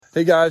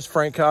Hey guys,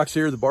 Frank Cox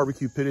here, the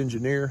barbecue pit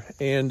engineer,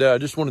 and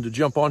just wanted to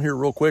jump on here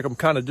real quick. I'm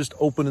kind of just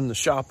opening the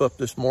shop up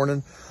this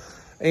morning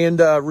and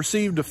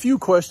received a few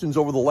questions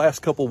over the last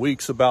couple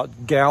weeks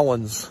about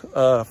gallons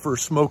for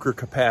smoker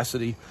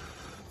capacity.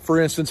 For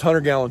instance,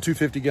 100 gallon,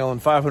 250 gallon,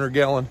 500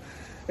 gallon.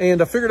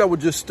 And I figured I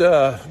would just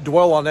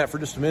dwell on that for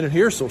just a minute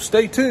here. So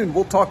stay tuned.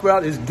 We'll talk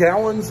about, is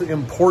gallons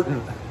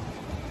important?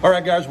 All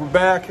right, guys, we're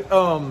back.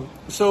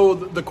 So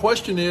the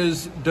question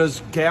is,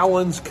 does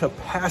gallons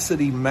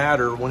capacity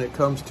matter when it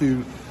comes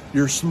to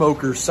your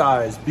smoker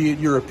size? Be it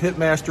you're a pit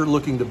master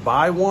looking to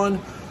buy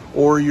one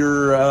or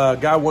you're a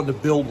guy wanting to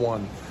build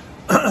one.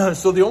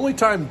 So the only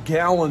time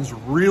gallons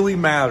really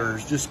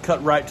matters, just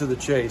cut right to the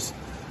chase,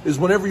 is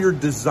whenever you're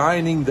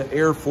designing the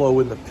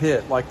airflow in the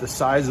pit, like the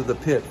size of the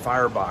pit,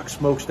 firebox,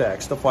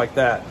 smokestack, stuff like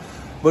that.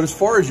 But as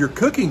far as your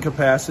cooking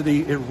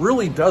capacity, it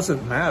really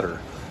doesn't matter.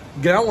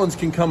 Gallons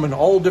can come in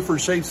all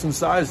different shapes and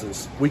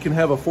sizes. We can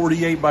have a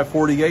 48 by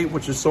 48,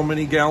 which is so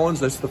many gallons.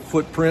 That's the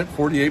footprint,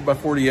 48 by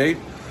 48,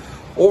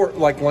 or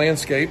like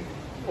landscape.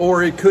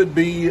 Or it could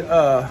be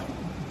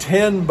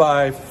 10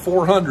 by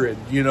 400,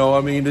 you know, I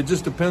mean, it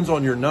just depends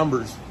on your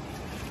numbers.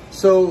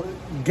 So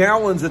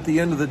gallons at the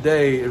end of the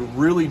day, it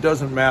really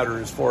doesn't matter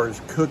as far as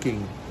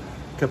cooking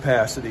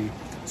capacity.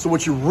 So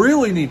what you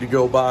really need to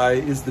go by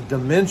is the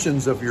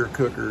dimensions of your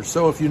cooker.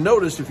 So if you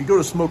notice, if you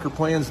go to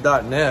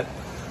smokerplans.net,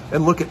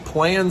 and look at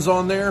plans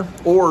on there,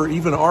 or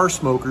even our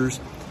smokers,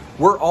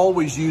 we're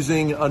always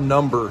using a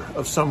number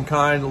of some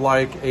kind,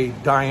 like a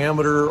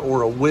diameter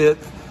or a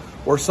width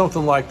or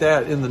something like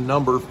that in the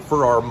number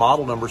for our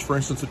model numbers. For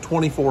instance, a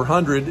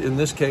 2400 in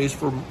this case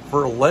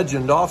for a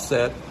Legend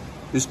offset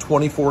is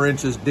 24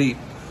 inches deep.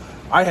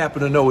 I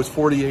happen to know it's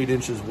 48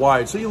 inches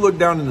wide. So you look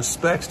down in the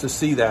specs to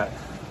see that.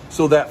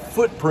 So that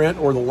footprint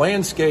or the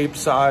landscape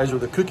size or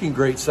the cooking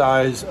grate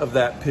size of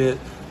that pit,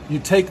 you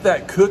take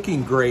that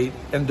cooking grate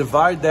and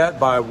divide that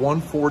by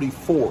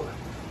 144.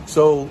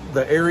 So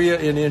the area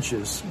in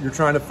inches, you're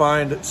trying to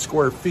find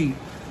square feet.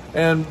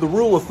 And the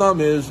rule of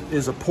thumb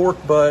is a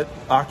pork butt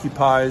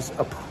occupies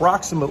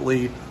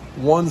approximately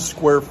 1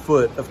 square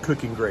foot of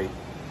cooking grate.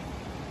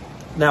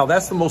 Now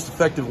that's the most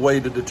effective way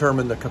to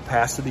determine the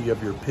capacity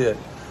of your pit.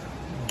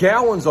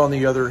 Gallons, on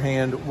the other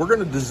hand, we're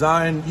going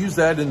to use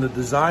that in the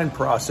design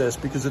process,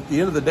 because at the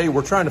end of the day,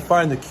 we're trying to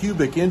find the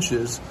cubic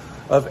inches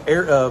of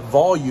air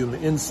volume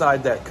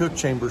inside that cook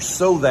chamber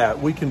so that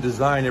we can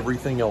design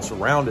everything else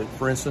around it.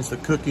 For instance,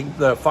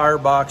 the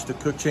firebox to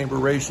cook chamber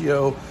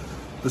ratio,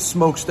 the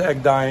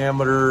smokestack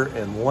diameter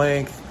and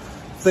length,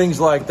 things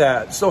like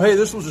that. So hey,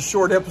 this was a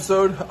short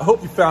episode. I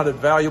hope you found it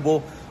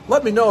valuable.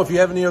 Let me know if you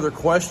have any other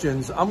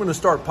questions. I'm going to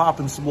start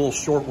popping some little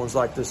short ones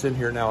like this in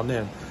here now and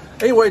then.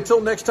 Anyway,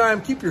 till next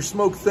time, keep your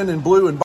smoke thin and blue and